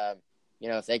that,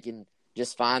 if they can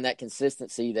just find that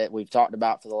consistency that we've talked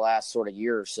about for the last sort of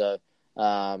year or so,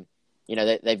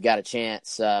 they've got a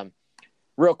chance.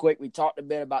 Real quick, we talked a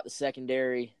bit about the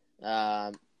secondary.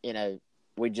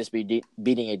 We'd just be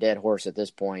beating a dead horse at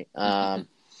this point.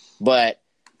 But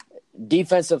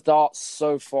defensive thoughts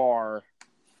so far,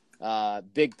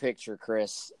 big picture,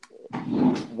 Chris,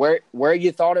 where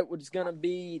you thought it was going to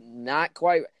be, not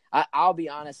quite. I'll be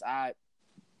honest, I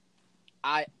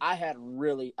had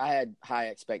high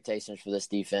expectations for this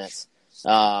defense.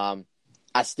 I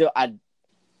still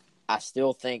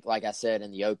think, like I said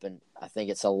in the open, I think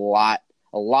it's a lot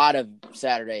of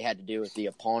Saturday had to do with the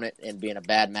opponent and being a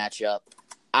bad matchup.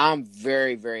 I'm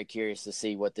very, very curious to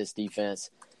see what this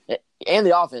defense and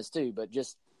the offense too, but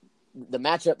just the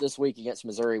matchup this week against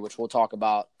Missouri, which we'll talk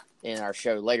about in our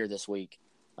show later this week,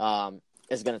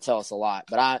 is going to tell us a lot.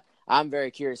 But I'm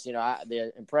very curious.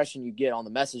 The impression you get on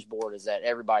the message board is that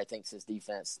everybody thinks this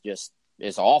defense just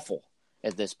is awful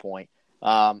at this point.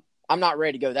 I'm not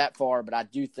ready to go that far, but I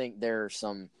do think there's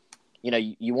some,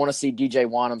 you want to see DJ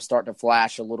Wanham start to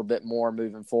flash a little bit more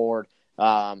moving forward.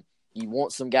 You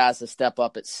want some guys to step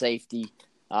up at safety.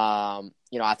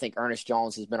 I think Ernest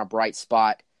Jones has been a bright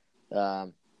spot.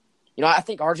 I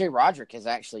think R.J. Roderick has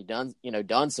actually done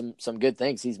some good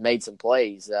things. He's made some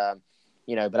plays, but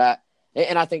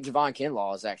I think Javon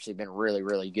Kinlaw has actually been really,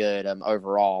 really good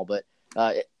overall. But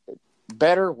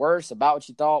better, worse, about what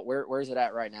you thought? Where's it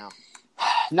at right now?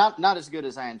 Not as good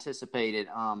as I anticipated.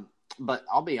 But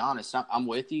I'll be honest, I'm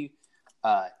with you.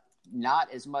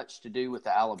 Not as much to do with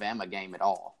the Alabama game at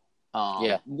all.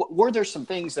 Were there some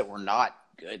things that were not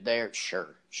good there?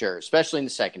 Sure. Especially in the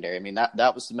secondary. I mean,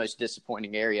 that was the most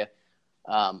disappointing area.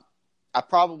 I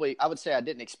would say I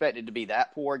didn't expect it to be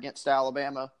that poor against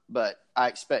Alabama, but I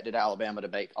expected Alabama to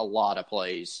make a lot of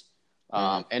plays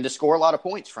and to score a lot of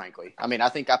points, frankly. I mean, I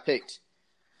think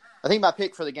my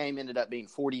pick for the game ended up being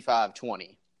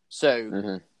 45-20.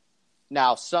 So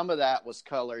now some of that was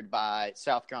colored by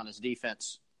South Carolina's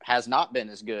defense has not been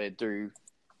as good through,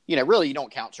 really you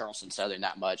don't count Charleston Southern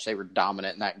that much. They were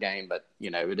dominant in that game, but,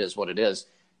 it is what it is.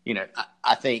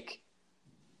 I think,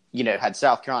 had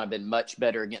South Carolina been much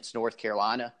better against North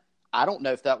Carolina, I don't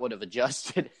know if that would have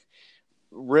adjusted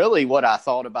really what I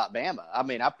thought about Bama. I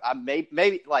mean, I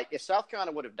maybe like if South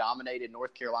Carolina would have dominated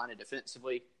North Carolina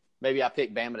defensively, maybe I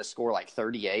picked Bama to score like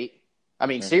 38. I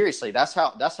mean, seriously, that's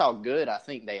how good I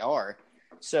think they are.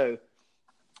 So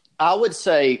I would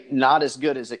say not as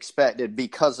good as expected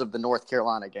because of the North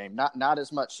Carolina game. Not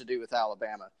as much to do with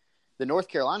Alabama. The North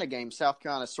Carolina game, South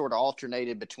Carolina sort of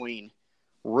alternated between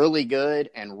really good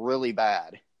and really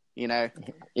bad, Yeah.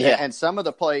 And some of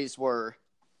the plays were,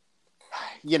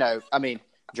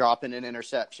 dropping an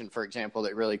interception, for example,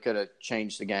 that really could have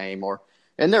changed the game, or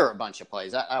And there were a bunch of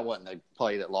plays. I wasn't the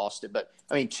play that lost it, but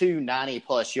I mean, 2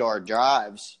 90-plus yard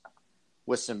drives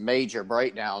with some major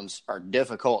breakdowns are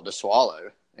difficult to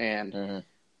swallow, and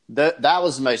that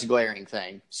was the most glaring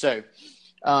thing. So,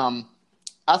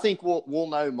 I think we'll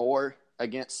know more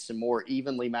against some more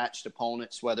evenly matched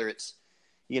opponents, whether it's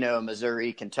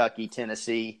Missouri, Kentucky,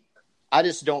 Tennessee. I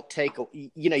just don't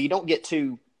you don't get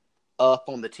too up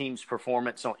on the team's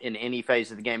performance in any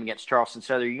phase of the game against Charleston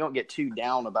Southern. You don't get too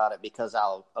down about it because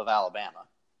of Alabama.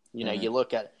 You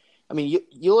look at – I mean,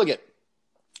 you look at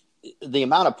the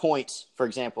amount of points, for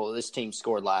example, this team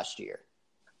scored last year.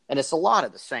 And it's a lot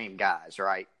of the same guys,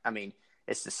 right? I mean,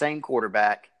 it's the same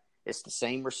quarterback. It's the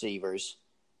same receivers.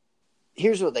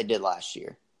 Here's what they did last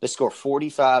year. They scored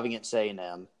 45 against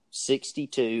A&M,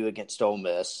 62 against Ole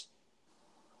Miss.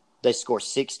 They scored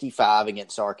 65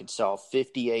 against Arkansas,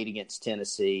 58 against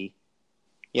Tennessee,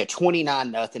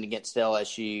 29-0 against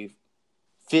LSU,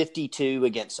 52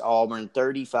 against Auburn,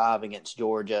 35 against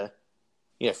Georgia,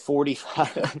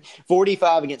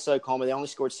 45 against Oklahoma. They only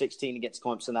scored 16 against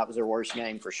Clemson. That was their worst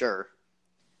game for sure.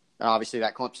 And obviously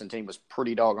that Clemson team was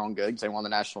pretty doggone good because they won the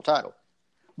national title.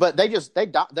 But they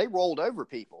rolled over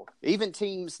people, even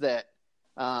teams that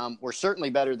were certainly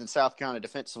better than South Carolina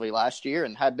defensively last year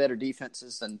and had better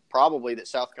defenses than probably that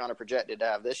South Carolina projected to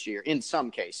have this year in some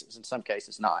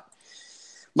cases not.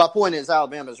 My point is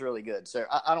Alabama's really good. So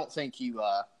I don't think you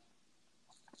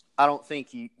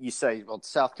say, well,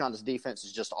 South Carolina's defense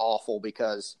is just awful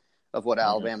because of what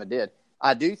Alabama did.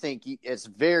 I do think it's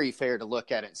very fair to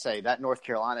look at it and say that North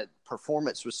Carolina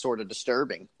performance was sort of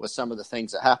disturbing with some of the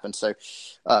things that happened. So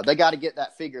they got to get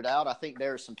that figured out. I think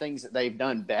there are some things that they've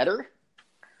done better,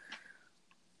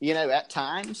 at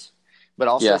times, but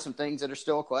also some things that are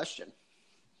still a question.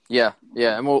 Yeah,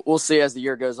 and we'll see as the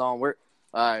year goes on. We're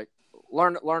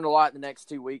learned a lot in the next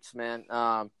 2 weeks, man.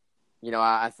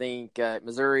 I think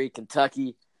Missouri,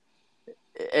 Kentucky,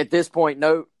 at this point,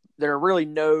 there are really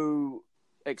no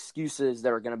excuses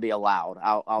that are going to be allowed.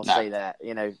 I'll say that,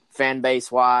 fan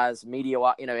base wise, media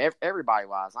wise, everybody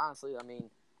wise, honestly. I mean,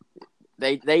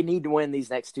 they need to win these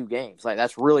next 2 games. Like,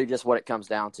 that's really just what it comes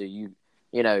down to.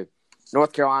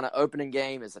 North Carolina opening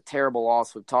game is a terrible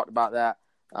loss. We've talked about that.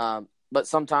 But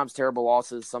sometimes terrible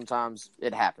losses, sometimes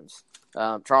it happens.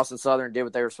 Charleston Southern did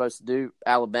what they were supposed to do.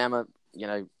 Alabama,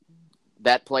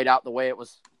 that played out the way it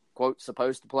was, quote,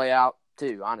 supposed to play out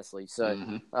too, honestly.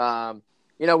 So,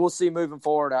 we'll see moving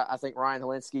forward. I think Ryan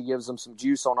Helinski gives them some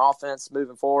juice on offense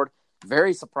moving forward.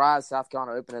 Very surprised South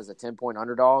Carolina opened as a 10-point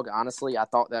underdog. Honestly, I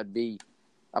thought that'd be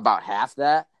about half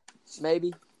that,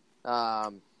 maybe.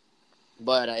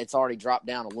 But it's already dropped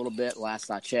down a little bit last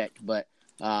I checked. But,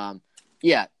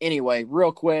 anyway,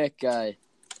 real quick,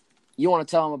 you want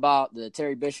to tell them about the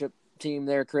Terry Bishop team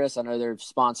there, Chris? I know they've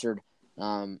sponsored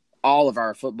all of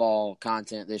our football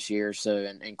content this year,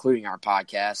 so including our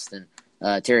podcast. And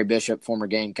Terry Bishop, former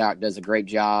Gamecock, does a great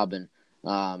job and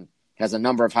has a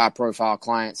number of high-profile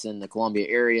clients in the Columbia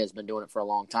area, has been doing it for a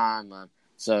long time.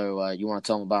 So you want to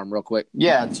tell them about him real quick?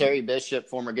 Yeah, Terry Bishop,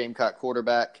 former Gamecock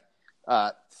quarterback,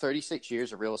 36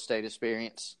 years of real estate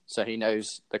experience. So he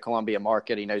knows the Columbia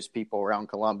market. He knows people around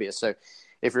Columbia. So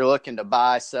if you're looking to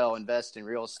buy, sell, invest in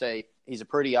real estate, he's a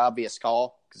pretty obvious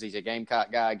call because he's a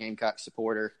Gamecock guy, Gamecock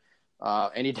supporter,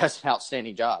 and he does an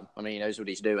outstanding job. I mean, he knows what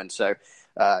he's doing. So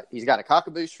he's got a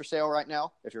Cockaboose for sale right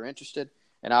now if you're interested,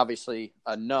 and obviously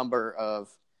a number of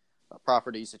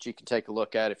properties that you can take a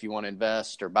look at if you want to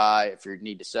invest or buy. If you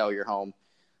need to sell your home,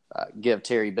 give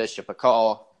Terry Bishop a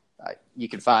call. You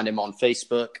can find him on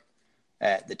Facebook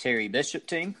at the Terry Bishop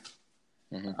Team.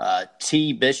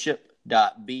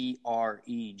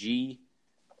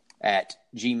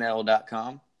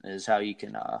 tbishop.breg@gmail.com is how you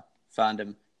can find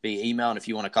him via email. And if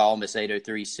you want to call him, it's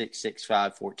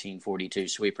 803-665-1442.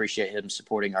 So we appreciate him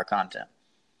supporting our content.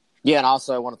 Yeah, and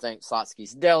also I want to thank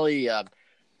Slotsky's Deli.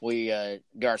 We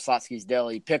do our Slotsky's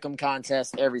Deli Pick'em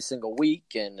contest every single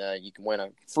week, and you can win a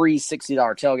free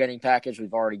 $60 tailgating package.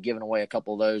 We've already given away a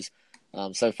couple of those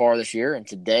so far this year, and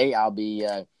today I'll be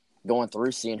going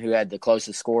through seeing who had the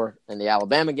closest score in the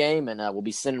Alabama game, and we'll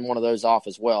be sending one of those off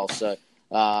as well. So,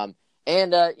 me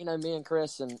and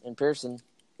Chris and Pearson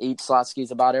eat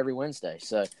Slotsky's about every Wednesday.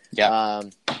 So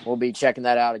we'll be checking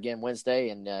that out again Wednesday,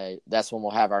 and that's when we'll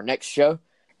have our next show.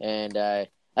 And did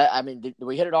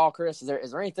we hit it all, Chris? Is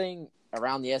there anything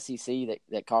around the SEC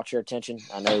that caught your attention?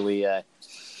 I know we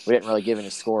didn't really give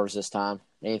any scores this time.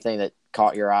 Anything that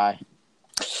caught your eye?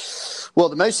 Well,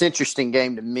 the most interesting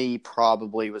game to me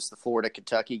probably was the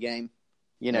Florida-Kentucky game,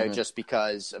 just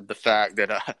because of the fact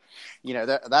that,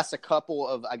 that's a couple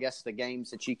of, I guess, the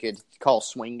games that you could call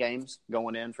swing games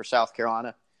going in for South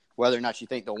Carolina. whether or not you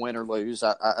think they'll win or lose.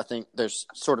 I think there's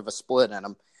sort of a split in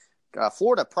them.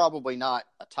 Florida, probably not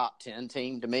a top 10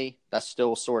 team to me. That's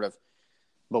still sort of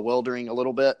bewildering a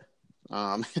little bit.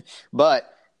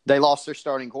 But they lost their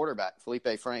starting quarterback,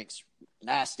 Felipe Franks,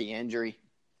 nasty injury.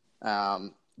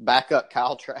 Backup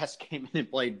Kyle Trask came in and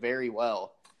played very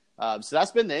well. So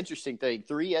that's been the interesting thing.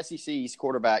 3 SEC East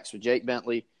quarterbacks with Jake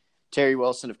Bentley, Terry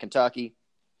Wilson of Kentucky,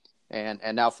 and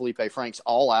now Felipe Franks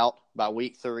all out by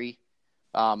week 3.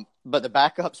 But the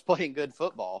backups playing good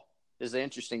football is the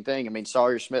interesting thing. I mean,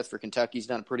 Sawyer Smith for Kentucky's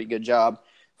done a pretty good job.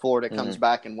 Florida comes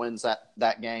back and wins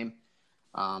that game.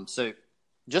 So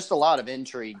just a lot of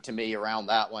intrigue to me around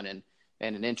that one, and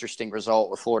an interesting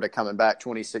result with Florida coming back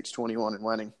 26-21 and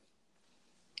winning.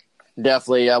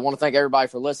 Definitely. I want to thank everybody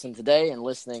for listening today and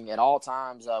listening at all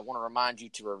times. I want to remind you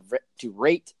to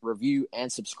rate, review,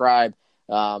 and subscribe.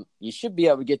 You should be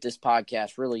able to get this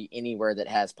podcast really anywhere that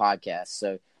has podcasts.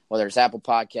 So whether it's Apple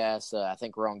Podcasts, I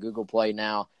think we're on Google Play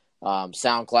now,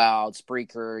 SoundCloud,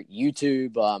 Spreaker,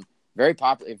 YouTube. Very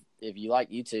popular. If you like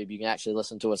YouTube, you can actually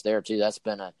listen to us there too. That's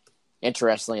been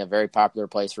interestingly a very popular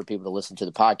place for people to listen to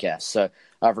the podcast. So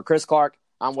for Chris Clark,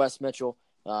 I'm Wes Mitchell.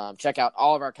 Check out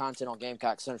all of our content on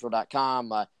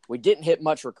GamecockCentral.com. We didn't hit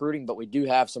much recruiting, but we do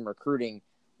have some recruiting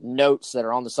notes that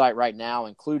are on the site right now,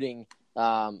 including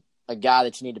a guy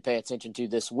that you need to pay attention to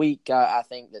this week. I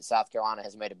think that South Carolina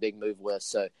has made a big move with.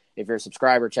 So if you're a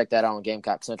subscriber, check that out on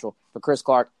Gamecock Central. For Chris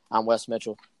Clark, I'm Wes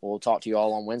Mitchell. We'll talk to you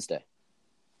all on Wednesday.